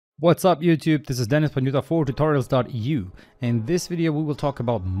What's up YouTube, this is Dennis Panuta for tutorials.eu. In this video we will talk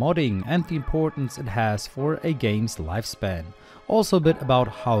about modding and the importance it has for a game's lifespan. Also a bit about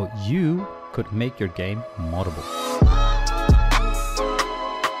how you could make your game moddable.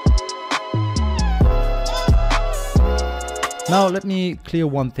 Now let me clear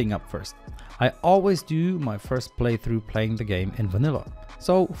one thing up first. I always do my first playthrough playing the game in vanilla,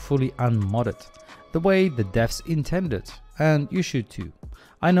 so fully unmodded, the way the devs intended, and you should too.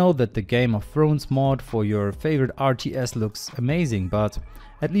 I know that the Game of Thrones mod for your favorite RTS looks amazing, but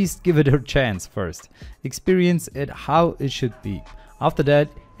at least give it a chance first. Experience it how it should be. After that,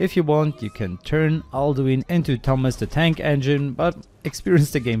 if you want, you can turn Alduin into Thomas the Tank Engine, but experience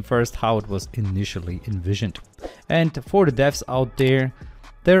the game first how it was initially envisioned. And for the devs out there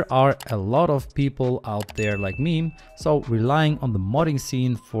are a lot of people out there like me, so relying on the modding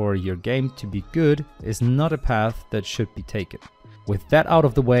scene for your game to be good is not a path that should be taken. With that out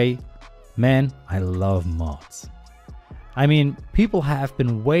of the way, man, I love mods. I mean, people have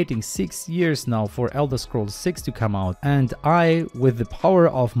been waiting 6 years now for Elder Scrolls 6 to come out, and I, with the power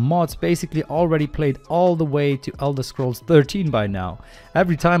of mods, basically already played all the way to Elder Scrolls 13 by now.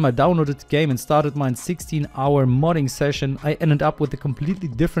 Every time I downloaded the game and started my 16-hour modding session, I ended up with a completely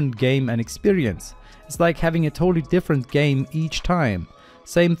different game and experience. It's like having a totally different game each time.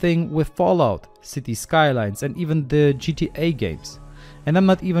 Same thing with Fallout, City Skylines, and even the GTA games. And I'm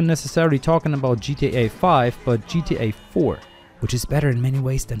not even necessarily talking about GTA 5, but GTA 4, which is better in many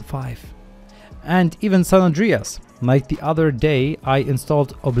ways than 5. And even San Andreas. Like the other day, I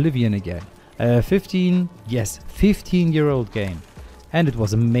installed Oblivion again. A 15-year-old game. And it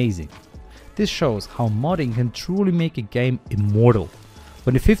was amazing. This shows how modding can truly make a game immortal.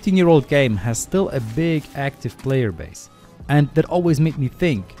 When a 15-year-old game has still a big active player base. And that always made me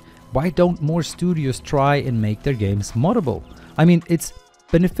think, why don't more studios try and make their games moddable? I mean, it's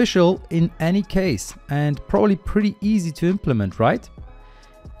beneficial in any case and probably pretty easy to implement, right?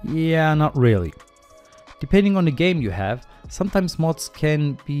 Yeah, not really. Depending on the game you have, sometimes mods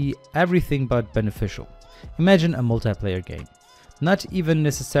can be everything but beneficial. Imagine a multiplayer game, not even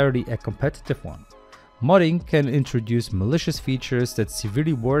necessarily a competitive one. Modding can introduce malicious features that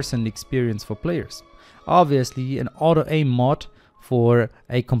severely worsen the experience for players. Obviously, an auto-aim mod for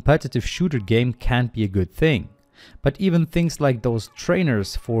a competitive shooter game can't be a good thing. But even things like those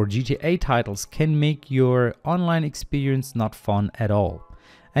trainers for GTA titles can make your online experience not fun at all.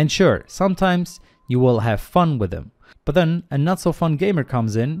 And sure, sometimes you will have fun with them. But then a not so fun gamer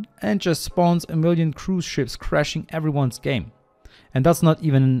comes in and just spawns a million cruise ships crashing everyone's game. And that's not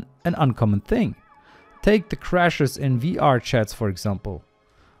even an uncommon thing. Take the crashers in VR chats for example.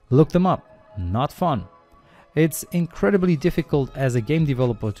 Look them up. Not fun. It's incredibly difficult as a game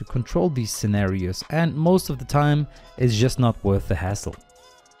developer to control these scenarios, and most of the time it's just not worth the hassle.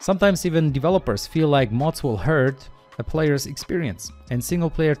 Sometimes even developers feel like mods will hurt a player's experience in single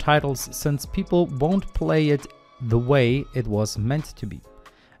player titles since people won't play it the way it was meant to be.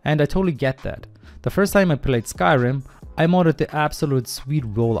 And I totally get that. The first time I played Skyrim, I modded the absolute sweet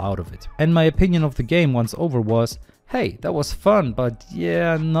roll out of it. And my opinion of the game once over was, hey, that was fun, but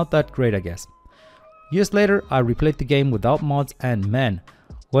yeah, not that great I guess. Years later, I replayed the game without mods, and man,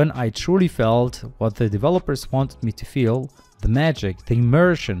 when I truly felt what the developers wanted me to feel, the magic, the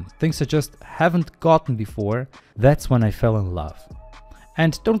immersion, things I just haven't gotten before, that's when I fell in love.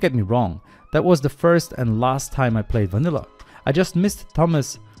 And don't get me wrong, that was the first and last time I played vanilla. I just missed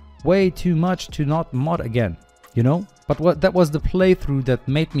Thomas way too much to not mod again, you know? But that was the playthrough that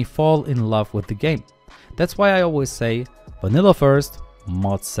made me fall in love with the game. That's why I always say, vanilla first,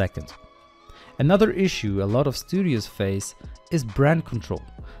 mod second. Another issue a lot of studios face is brand control.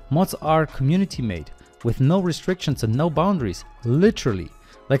 Mods are community made, with no restrictions and no boundaries, literally.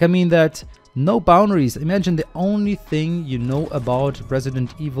 Like I mean that, no boundaries. Imagine the only thing you know about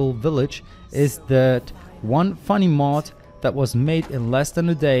Resident Evil Village is that one funny mod that was made in less than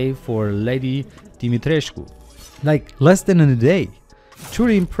a day for Lady Dimitrescu. Like less than a day.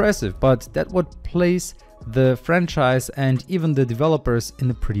 Truly impressive, but that would place the franchise and even the developers in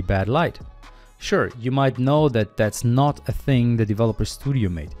a pretty bad light. Sure, you might know that that's not a thing the developer studio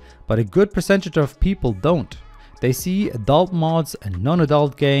made, but a good percentage of people don't. They see adult mods and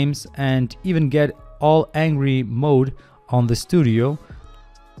non-adult games and even get all angry mode on the studio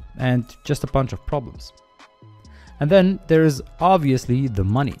and just a bunch of problems. And then there is obviously the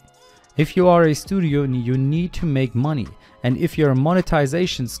money. If you are a studio, you need to make money, and if your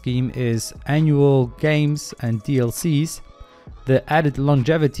monetization scheme is annual games and DLCs, the added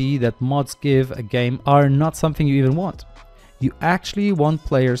longevity that mods give a game are not something you even want. You actually want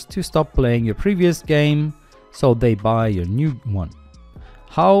players to stop playing your previous game so they buy your new one.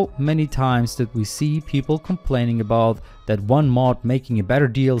 How many times did we see people complaining about that one mod making a better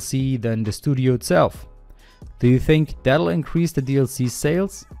DLC than the studio itself? Do you think that'll increase the DLC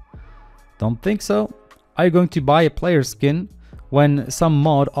sales? Don't think so? Are you going to buy a player skin when some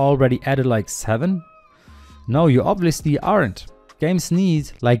mod already added like 7? No, you obviously aren't. Games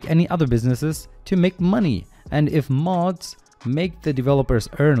need, like any other businesses, to make money, and if mods make the developers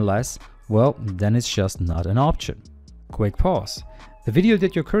earn less, well, then it's just not an option. Quick pause. The video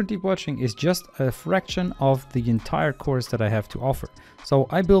that you're currently watching is just a fraction of the entire course that I have to offer. So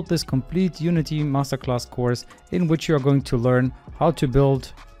I built this complete Unity masterclass course in which you're going to learn how to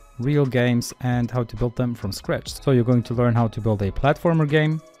build real games and how to build them from scratch. So you're going to learn how to build a platformer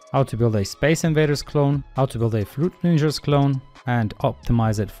game, how to build a Space Invaders clone, how to build a Fruit Ninjas clone and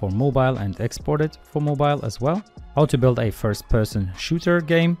optimize it for mobile and export it for mobile as well, how to build a first-person shooter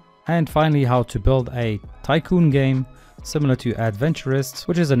game, and finally how to build a tycoon game similar to Adventurists,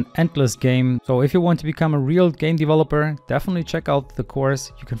 which is an endless game. So if you want to become a real game developer, definitely check out the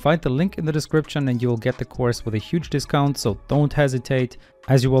course. You can find the link in the description and you will get the course with a huge discount, so don't hesitate,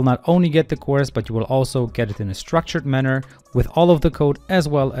 as you will not only get the course, but you will also get it in a structured manner with all of the code as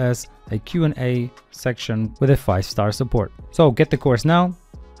well as a Q&A section with a 5-star support. So get the course now.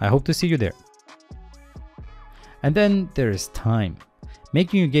 I hope to see you there. And then there is time.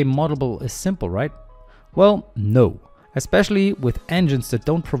 Making a game moddable is simple, right? Well, no. Especially with engines that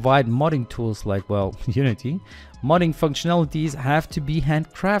don't provide modding tools like, well, Unity. Modding functionalities have to be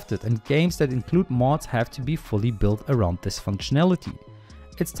handcrafted, and games that include mods have to be fully built around this functionality.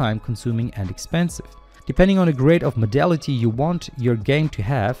 It's time consuming and expensive. Depending on the grade of modality you want your game to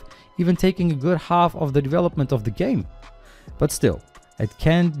have, even taking a good half of the development of the game. But still, it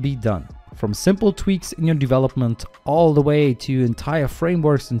can be done. From simple tweaks in your development all the way to entire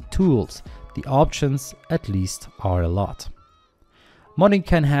frameworks and tools, the options at least are a lot. Modding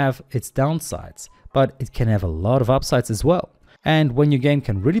can have its downsides, but it can have a lot of upsides as well. And when your game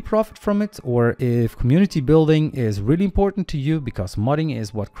can really profit from it, or if community building is really important to you because modding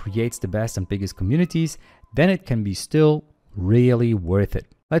is what creates the best and biggest communities, then it can be still really worth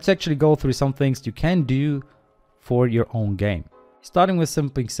it. Let's actually go through some things you can do for your own game. Starting with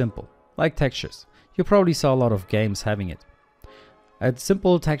something simple, like textures. You probably saw a lot of games having it. A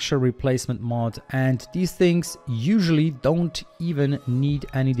simple texture replacement mod, and these things usually don't even need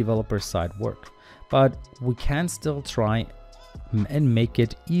any developer side work, but we can still try and make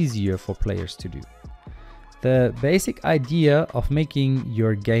it easier for players to do. The basic idea of making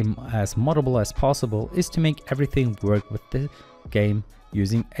your game as moddable as possible is to make everything work with the game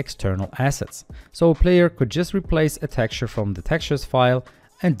using external assets. So a player could just replace a texture from the textures file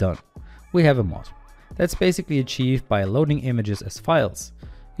and done. We have a mod. That's basically achieved by loading images as files,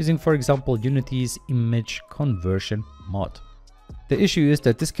 using for example Unity's image conversion mod. The issue is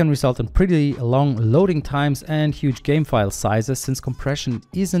that this can result in pretty long loading times and huge game file sizes, since compression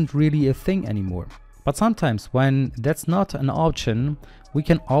isn't really a thing anymore. But sometimes when that's not an option, we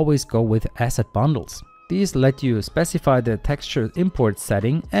can always go with AssetBundles. These let you specify the texture import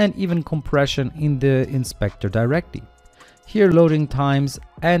setting and even compression in the inspector directly. Here loading times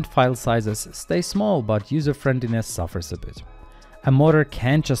and file sizes stay small, but user friendliness suffers a bit. A modder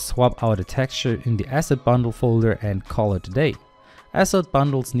can't just swap out a texture in the asset bundle folder and call it a day.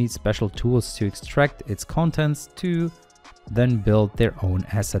 AssetBundles need special tools to extract its contents to then build their own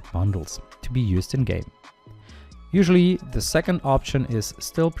asset bundles to be used in game. Usually the second option is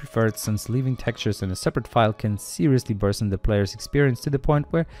still preferred, since leaving textures in a separate file can seriously worsen the player's experience to the point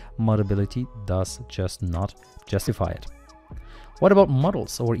where moddability does just not justify it. What about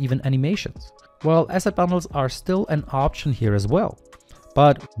models or even animations? Well, AssetBundles are still an option here as well.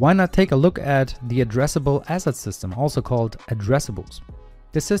 But why not take a look at the Addressable Asset System, also called Addressables?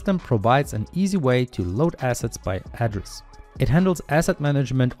 The system provides an easy way to load assets by address. It handles asset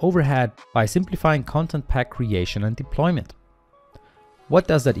management overhead by simplifying content pack creation and deployment. What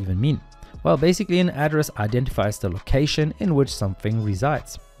does that even mean? Well, basically an address identifies the location in which something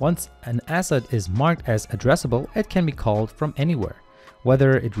resides. Once an asset is marked as addressable, it can be called from anywhere,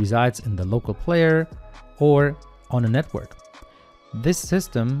 whether it resides in the local player or on a network. This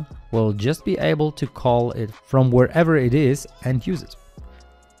system will just be able to call it from wherever it is and use it.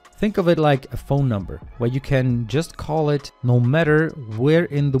 Think of it like a phone number, where you can just call it no matter where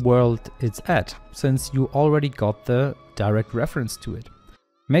in the world it's at, since you already got the direct reference to it.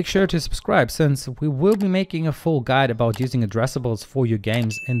 Make sure to subscribe, since we will be making a full guide about using addressables for your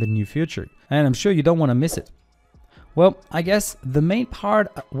games in the near future, and I'm sure you don't want to miss it. Well, I guess the main part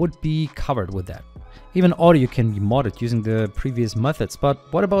would be covered with that. Even audio can be modded using the previous methods,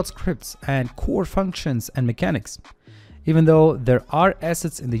 but what about scripts and core functions and mechanics? Even though there are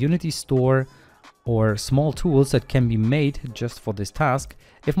assets in the Unity store or small tools that can be made just for this task,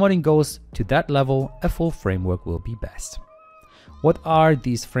 if modding goes to that level, a full framework will be best. What are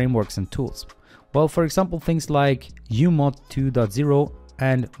these frameworks and tools? Well, for example, things like umod 2.0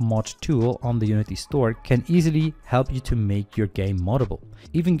 and mod tool on the Unity store can easily help you to make your game moddable,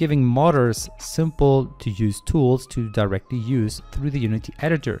 even giving modders simple to use tools to directly use through the Unity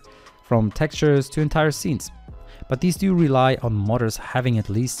editor, from textures to entire scenes. But these do rely on modders having at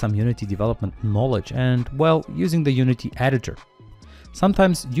least some Unity development knowledge and, well, using the Unity editor.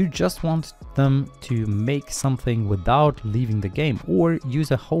 Sometimes you just want them to make something without leaving the game, or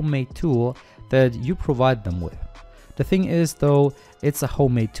use a homemade tool that you provide them with. The thing is though, it's a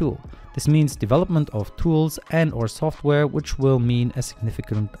homemade tool. This means development of tools and or software, which will mean a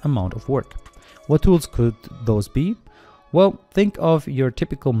significant amount of work. What tools could those be? Well, think of your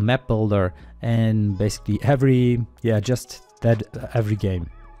typical map builder and basically every game.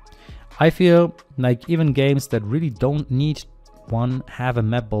 I feel like even games that really don't need one have a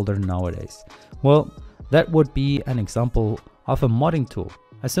map builder nowadays. Well, that would be an example of a modding tool,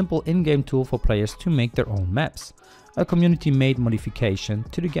 a simple in-game tool for players to make their own maps, a community-made modification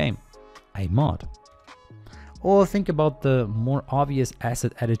to the game, a mod. Or think about the more obvious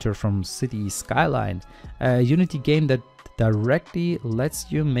asset editor from City Skyline, a Unity game that directly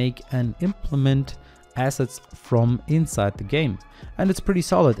lets you make and implement assets from inside the game, and it's pretty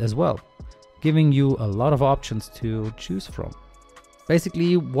solid as well, giving you a lot of options to choose from.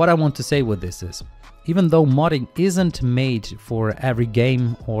 Basically, what I want to say with this is, even though modding isn't made for every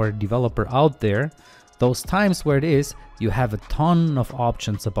game or developer out there, those times where it is, you have a ton of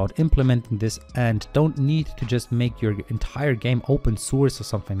options about implementing this and don't need to just make your entire game open source or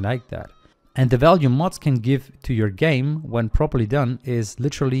something like that. And the value mods can give to your game when properly done is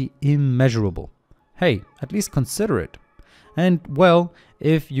literally immeasurable. Hey, at least consider it. And well,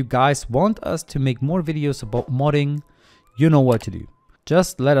 if you guys want us to make more videos about modding, you know what to do.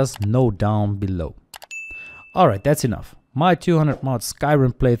 Just let us know down below. Alright, that's enough. My 200 mod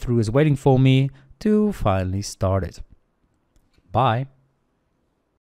Skyrim playthrough is waiting for me to finally start it. Bye.